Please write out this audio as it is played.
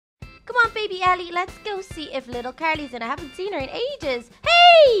Come on, baby Ellie, let's go see if little Carly's in. I haven't seen her in ages.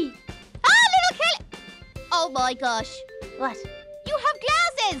 Hey! Ah, little Carly! Oh my gosh. What? You have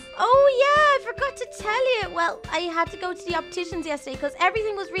glasses! Oh yeah, I forgot to tell you. Well, I had to go to the opticians yesterday because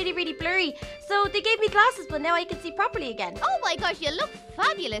everything was really, really blurry. So they gave me glasses, but now I can see properly again. Oh my gosh, you look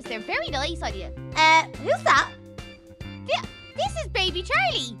fabulous. They're very nice on you. Who's that? This is baby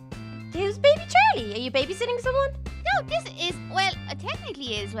Charlie. Who's baby Charlie? Are you babysitting someone? No, this is, well,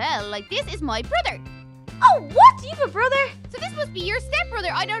 technically as well. Like, this is my brother. Oh, what? You have a brother? So this must be your stepbrother.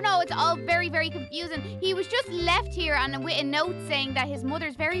 I don't know. It's all very, very confusing. He was just left here and with a note saying that his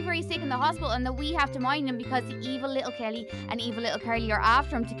mother's very, very sick in the hospital and that we have to mind him because the evil little Kelly and evil little Carly are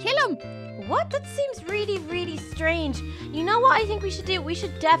after him to kill him. What? That seems really, really strange. You know what I think we should do? We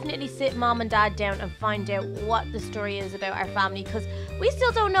should definitely sit Mom and Dad down and find out what the story is about our family because we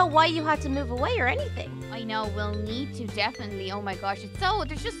still don't know why you had to move away or anything. I know. We'll need to definitely. Oh my gosh.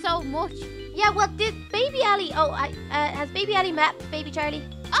 There's just so much. Yeah, well, did Baby Ellie... has Baby Ellie met Baby Charlie?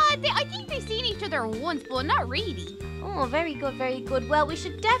 I think they've seen each other once, but not really. Oh, very good, very good. Well, we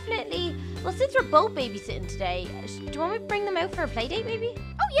should definitely... Well, since we're both babysitting today, do you want me to bring them out for a play date, maybe?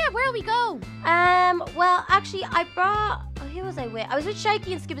 Oh, yeah, where'll we go? Well, actually, I brought... Oh, who was I with? I was with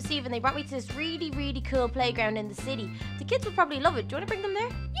Shaky and Skipper Steve, and they brought me to this really, really cool playground in the city. The kids would probably love it. Do you want to bring them there?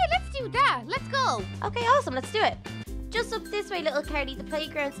 Yeah, let's do that. Let's go. Okay, awesome. Let's do it. Just up this way, little Carly. The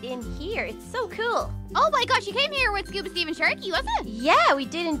playground's in here. It's so cool. Oh my gosh, you came here with Scuba Steve and Sharky, was it? Yeah, we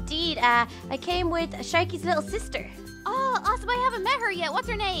did indeed. I came with Sharky's little sister. Oh, awesome. I haven't met her yet. What's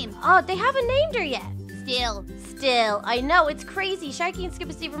her name? Oh, they haven't named her yet. Still, I know, it's crazy. Sharky and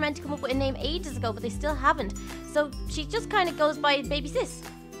Skipper Steve were meant to come up with a name ages ago, but they still haven't. So she just kind of goes by Baby Sis.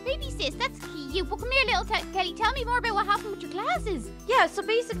 Baby Sis, that's cute. But come here, little Kelly. Tell me more about what happened with your glasses. Yeah, so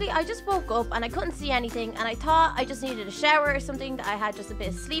basically I just woke up and I couldn't see anything and I thought I just needed a shower or something, that I had just a bit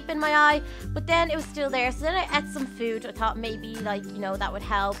of sleep in my eye, but then it was still there. So then I ate some food. I thought maybe, like, you know, that would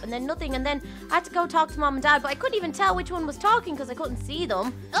help, and then nothing. And then I had to go talk to Mom and Dad, but I couldn't even tell which one was talking because I couldn't see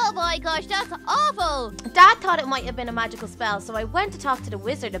them. Oh my gosh, that's awful. Dad thought it might have been a magical spell, so I went to talk to the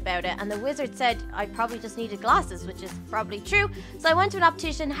wizard about it, and the wizard said I probably just needed glasses, which is probably true. So I went to an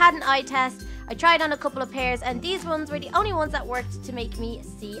optician, had an eye test. I tried on a couple of pairs, and these ones were the only ones that worked to make me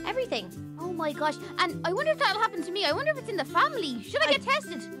see everything. Oh my gosh, and I wonder if that'll happen to me. I wonder if it's in the family. Should I get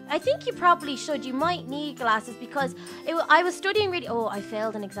tested? I think you probably should. You might need glasses because I was studying really... Oh, I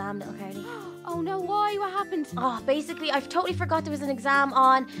failed an exam, little Carly. Oh no, why? What happened? Oh, basically, I totally forgot there was an exam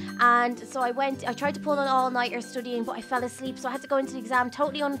on, and so I tried to pull an all-nighter studying, but I fell asleep, so I had to go into the exam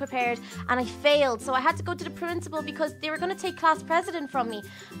totally unprepared, and I failed. So I had to go to the principal because they were going to take class president from me,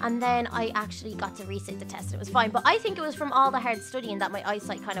 and then I actually got to resit the test, and it was fine. But I think it was from all the hard studying that my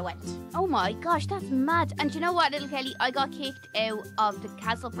eyesight kind of went. Oh my gosh, that's mad. And you know what, little Kelly? I got kicked out of the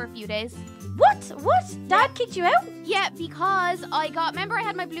castle for a few days. What? Dad kicked you out? Yeah, because remember I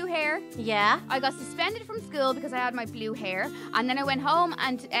had my blue hair? Yeah. I got suspended from school because I had my blue hair, and then I went home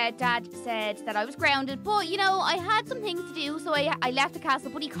and Dad said that I was grounded, but you know, I had some things to do, so I left the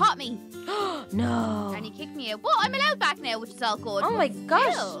castle, but he caught me. No. And he kicked me out, but I'm allowed back now, which is all good. Oh my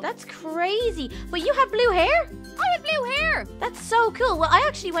gosh, that's crazy. But you have blue hair? I have blue hair. That's so cool. Well, I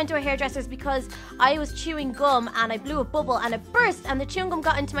actually went to a hairdresser's because I was chewing gum and I blew a bubble and it burst and the chewing gum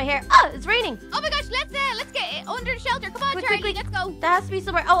got into my hair. Oh, it's raining. Oh my gosh, let's get under the shelter. Come on, Charlie, let's go. There has to be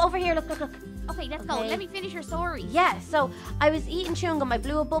somewhere. Oh, over here, look. Okay, let's go. Let me finish your story. Yeah, so I was eating chewing gum, I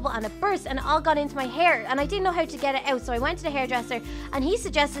blew a bubble and it burst and it all got into my hair and I didn't know how to get it out, so I went to the hairdresser and he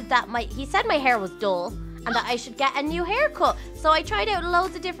suggested that he said my hair was dull and that I should get a new haircut. So I tried out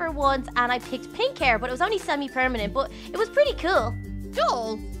loads of different ones and I picked pink hair, but it was only semi-permanent, but it was pretty cool.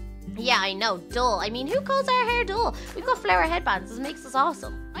 Dull? Yeah, I know, dull. I mean, who calls our hair dull? We've got flower headbands. This makes us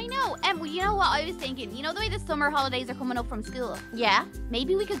awesome. I know. Well, you know what I was thinking? You know the way the summer holidays are coming up from school? Yeah.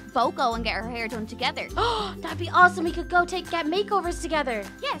 Maybe we could both go and get our hair done together. Oh, that'd be awesome. We could go get makeovers together.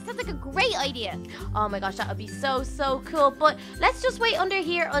 Yeah, sounds like a great idea. Oh my gosh, that would be so, so cool. But let's just wait under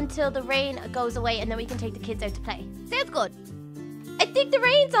here until the rain goes away and then we can take the kids out to play. Sounds good. I think the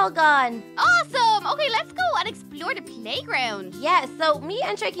rain's all gone. Awesome. Okay, let's go and explore the playground. Yeah, so me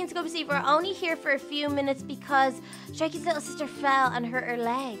and Sharky and Scooby Steve were only here for a few minutes because Sharky's little sister fell and hurt her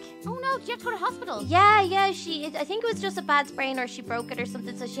leg. Oh no, did you have to go to hospital? Yeah, I think it was just a bad sprain or she broke it or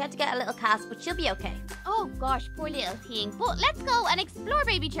something, so she had to get a little cast, but she'll be okay. Oh gosh, poor little thing. But let's go and explore,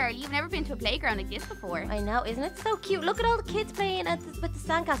 baby Charlie. You've never been to a playground like this before. I know, isn't it so cute? Look at all the kids playing with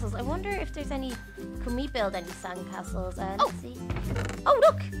the sandcastles. I wonder if there's any... Can we build any sandcastles? Let's see. Oh,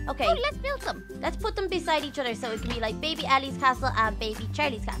 look! Okay. Oh, let's build some. Let's put them beside each other so it can be like Baby Ellie's castle and Baby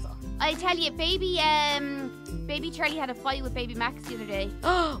Charlie's castle. I tell you, baby Charlie had a fight with baby Max the other day.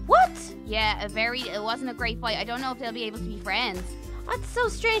 What? Yeah, it wasn't a great fight. I don't know if they'll be able to be friends. That's so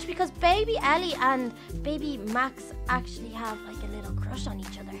strange because baby Ellie and baby Max actually have like a little crush on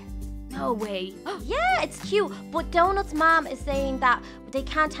each other. No way. Yeah, it's cute. But Donut's mom is saying that they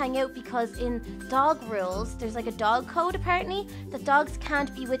can't hang out because in dog rules, there's like a dog code apparently, that dogs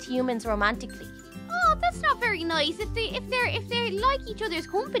can't be with humans romantically. Oh, that's not very nice. If they like each other's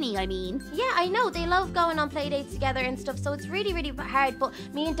company, I mean. Yeah, I know. They love going on play dates together and stuff, so it's really, really hard. But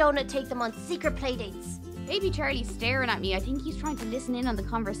me and Donut take them on secret play dates. Baby Charlie's staring at me. I think he's trying to listen in on the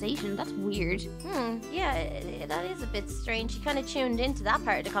conversation. That's weird. Yeah, that is a bit strange. She kind of tuned into that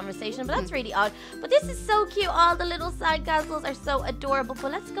part of the conversation, but that's really odd. But this is so cute. All the little sandcastles are so adorable.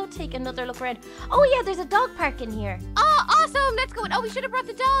 But let's go take another look around. Oh yeah, there's a dog park in here. Oh, awesome. Let's go. Oh, we should have brought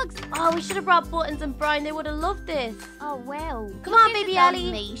the dogs. Oh, we should have brought Buttons and Brian. They would have loved this. Oh, wow. Come on, There's baby a Ellie.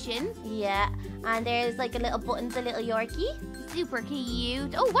 Dalmatian. Yeah, and there's like a little Buttons, a little Yorkie. Super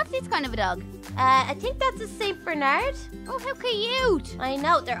cute. Oh, what's this kind of a dog? I think that's a Saint Bernard. Oh, how cute. I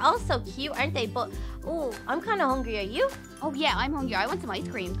know, they're all so cute, aren't they? But, oh, I'm kind of hungry. Are you? Oh, yeah, I'm hungry. I want some ice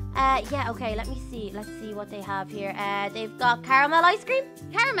cream. Yeah, okay, let me see. Let's see what they have here. They've got caramel ice cream.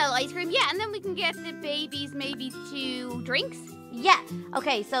 Caramel ice cream, yeah, and then we can get the babies maybe 2 drinks. Yeah,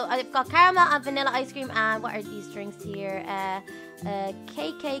 okay, so I've got caramel and vanilla ice cream, and what are these drinks here?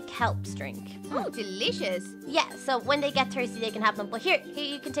 KK Kelp's drink. Oh, delicious. Yeah, so when they get thirsty, they can have them. But here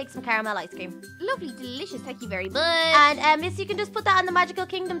you can take some caramel ice cream. Lovely, delicious. Thank you very much. And Miss, you can just put that on the Magical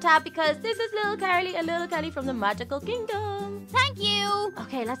Kingdom tab because this is little Carly from the Magical Kingdom. Thank you.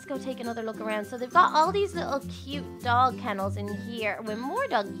 Okay, let's go take another look around. So they've got all these little cute dog kennels in here with more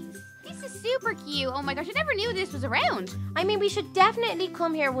doggies. This is super cute. Oh my gosh, I never knew this was around. I mean, we should definitely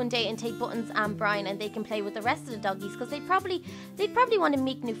come here one day and take Buttons and Brian and they can play with the rest of the doggies because they'd probably want to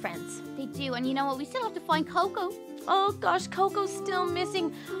make new friends. They do, and you know what? We still have to find Coco. Oh gosh, Coco's still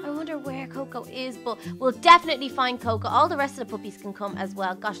missing. I wonder where Coco is, but we'll definitely find Coco. All the rest of the puppies can come as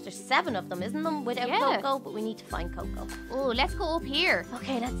well. Gosh, there's 7 of them, isn't there, without Coco? But we need to find Coco. Oh, let's go up here.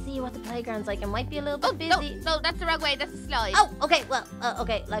 Okay, let's see what the playground's like. It might be a little bit busy. No, that's the wrong way. That's the slide. Oh, okay, well,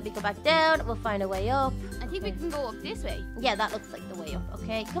 okay, let me go back down. We'll find a way up. I think we can go up this way. Yeah, that looks like the way up.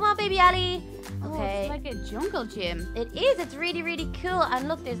 Okay, come on, baby Ellie. Okay. Oh, it's like a jungle gym. It is. It's really, really cool. And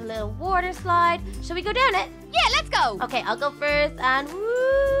look, there's a little water slide. Shall we go down it? Yeah, let's go. Okay, I'll go first. And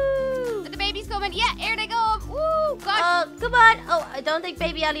woo! The baby's coming. Yeah, here they go. Woo! Gosh. Oh, come on. Oh, I don't think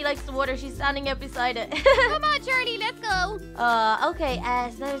baby Ellie likes the water. She's standing out beside it. Come on, Charlie. Let's go. Okay.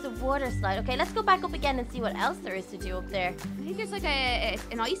 So there's a water slide. Okay, let's go back up again and see what else there is to do up there. I think there's like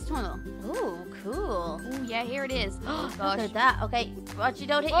an ice tunnel. Ooh, cool. Oh, yeah, here it is. Oh, gosh. Look at that. Okay, watch you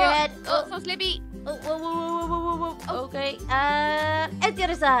don't hit your head. Oh, so slippy. Oh, whoa. Okay, out the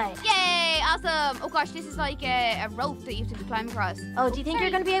other side. Yay, awesome. Oh, gosh, this is like a rope that you have to climb across. Oh, do you think you're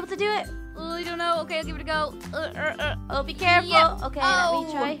going to be able to do it? Oh, I don't know. Okay, I'll give it a go. Oh, be careful. Yeah. Okay, let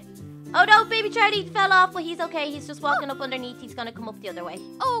me try. Oh, no, baby Charlie fell off, but he's okay. He's just walking up underneath. He's going to come up the other way.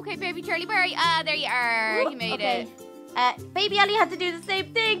 Oh, okay, baby Charlie. Where are you? Ah, there you are. You made it. Baby Ellie had to do the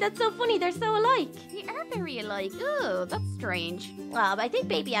same thing. That's so funny. They're so alike. They are very alike. Oh, that's strange. Well, but I think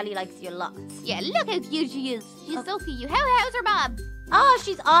baby Ellie likes you a lot. Yeah, look how cute she is. She's so cute. How's her mom? Oh,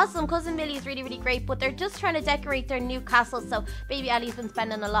 she's awesome. Cousin Millie is really, really great, but they're just trying to decorate their new castle, so baby Ellie's been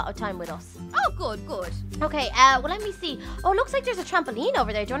spending a lot of time with us. Oh, good. Okay, well, let me see. Oh, looks like there's a trampoline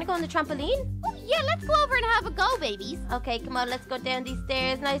over there. Do you want to go on the trampoline? Oh, yeah, let's go over and have a go, babies. Okay, come on, let's go down these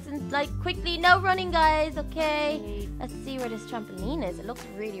stairs nice and, quickly. No running, guys, okay? Let's see where this trampoline is. It looks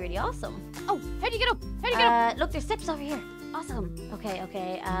really, really awesome. Oh, how do you get up? Look, there's steps over here. Awesome. Okay. You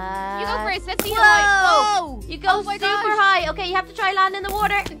go first. Let's see Whoa! how high. You go super high. Okay, you have to try land in the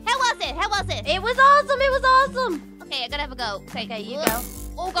water. How was it? It was awesome. Okay, I gotta have a go. Okay, you go.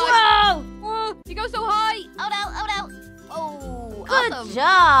 Oh, gosh. Whoa! You go so high. Oh, no. Oh, good awesome.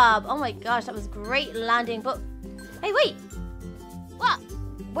 job. Oh, my gosh, that was great landing. But, hey, wait. What?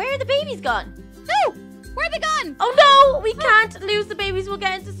 Where are the babies gone? No! Where are they gone? Oh, no! We can't lose the babies. We'll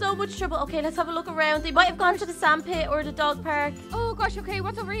get into so much trouble. Okay, let's have a look around. They might have gone to the sand pit or the dog park. Oh, gosh, okay.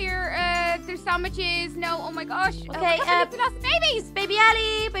 What's over here? There's sandwiches. No, oh, my gosh. Okay, we lost the babies. Baby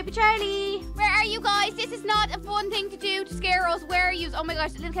Ellie, baby Charlie. Where are you guys? This is not a fun thing to do to scare us. Where are you? Oh, my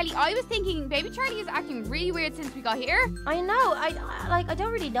gosh. Little Kelly, I was thinking baby Charlie is acting really weird since we got here. I know. I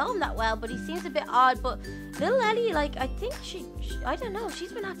don't really know him that well, but he seems a bit odd. But little Ellie, I think she I don't know.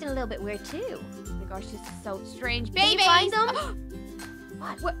 She's been acting a little bit weird, too. Oh, my gosh. This is so strange. Can Babies! you find them?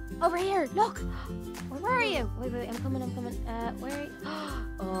 What? Over here. Look. Where are you? Wait. I'm coming. Where are you?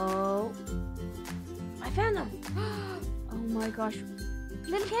 Oh. I found them. Oh, my gosh.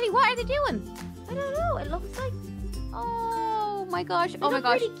 Little Kelly, what are they doing? I don't know. It looks like... Oh, my gosh. They Oh, my look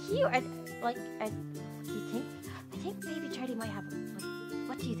gosh. really cute. Like, what do you think? I think baby Charlie might have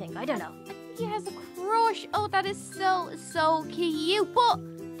what do you think? I don't know. I think he has a crush. Oh, that is so cute. But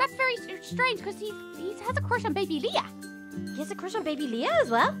that's very strange because he has a crush on baby Leah. He has a crush on baby Leah as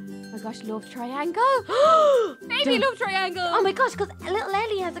well? Oh my gosh, love triangle. Baby love triangle. Oh my gosh, because little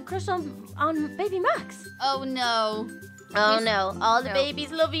Ellie has a crush on baby Max. Oh no. Oh no, all the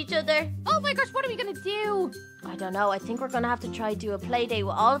babies love each other. Oh my gosh, what are we gonna do? I don't know. I think we're gonna have to try do a play day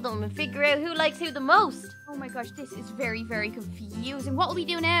with all of them and figure out who likes who the most. Oh my gosh, this is very confusing. What will we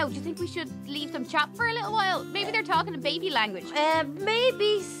do now? Do you think we should leave them chat for a little while? Maybe they're talking in baby language.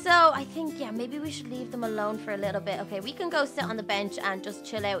 Maybe so. I think, yeah, maybe we should leave them alone for a little bit. Okay, we can go sit on the bench and just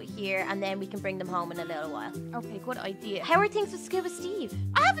chill out here, and then we can bring them home in a little while. Okay, good idea. How are things with Scuba Steve?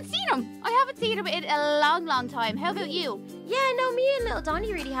 I haven't seen him. I haven't seen him in a long time. How about you? Yeah, no, me and little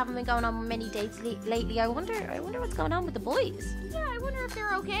Donnie really haven't been going on many dates lately. I wonder what's going on with the boys. Yeah, I wonder if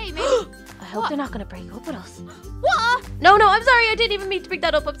they're okay. Maybe. I hope they're not going to break up with us. What? No, I'm sorry. I didn't even mean to bring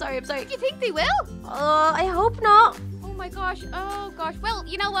that up. I'm sorry. Do you think they will? I hope not. Oh my gosh. Oh gosh. Well,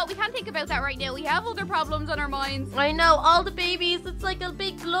 you know what? We can't think about that right now. We have other problems on our minds. I know. All the babies. It's like a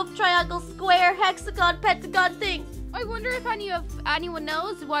big love triangle, square, hexagon, pentagon thing. I wonder if anyone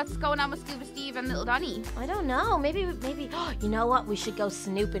knows what's going on with Scuba Steve and little Donnie. I don't know. Maybe. You know what? We should go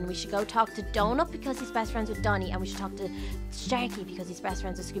snooping. We should go talk to Donut because he's best friends with Donnie, and we should talk to Sharky because he's best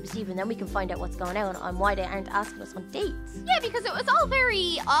friends with Scuba Steve, and then we can find out what's going on and why they aren't asking us on dates. Yeah, because it was all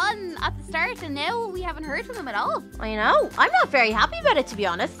very on at the start, and now we haven't heard from them at all. I know. I'm not very happy about it, to be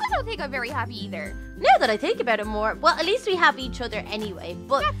honest. I don't think I'm very happy either. Now that I think about it more, well, at least we have each other anyway.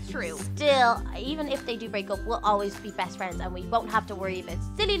 But that's true. Still, even if they do break up, we'll always be best friends and we won't have to worry about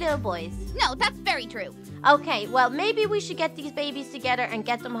silly little boys. No, that's very true. Okay, well, maybe we should get these babies together and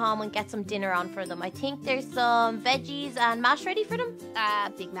get them home and get some dinner on for them. I think there's some veggies and mash ready for them.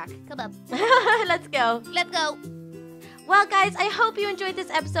 Big Mac. Come on. Let's go. Let's go. Well, guys, I hope you enjoyed this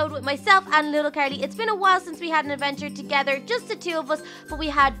episode with myself and little Carly. It's been a while since we had an adventure together, just the two of us, but we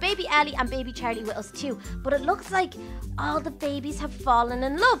had baby Ellie and baby Charlie with us too. But it looks like all the babies have fallen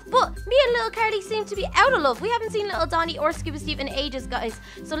in love. But me and little Carly seem to be out of love. We haven't seen little Donnie or Scuba Steve in ages, guys.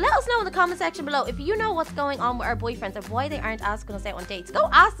 So let us know in the comment section below if you know what's going on with our boyfriends and why they aren't asking us out on dates. Go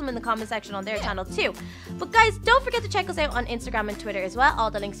ask them in the comment section on their channel too. But guys, don't forget to check us out on Instagram and Twitter as well.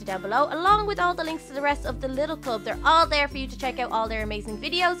 All the links are down below, along with all the links to the rest of the little club. They're all there for you to check out all their amazing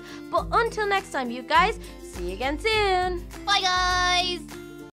videos. But until next time, you guys, see you again soon. Bye, guys.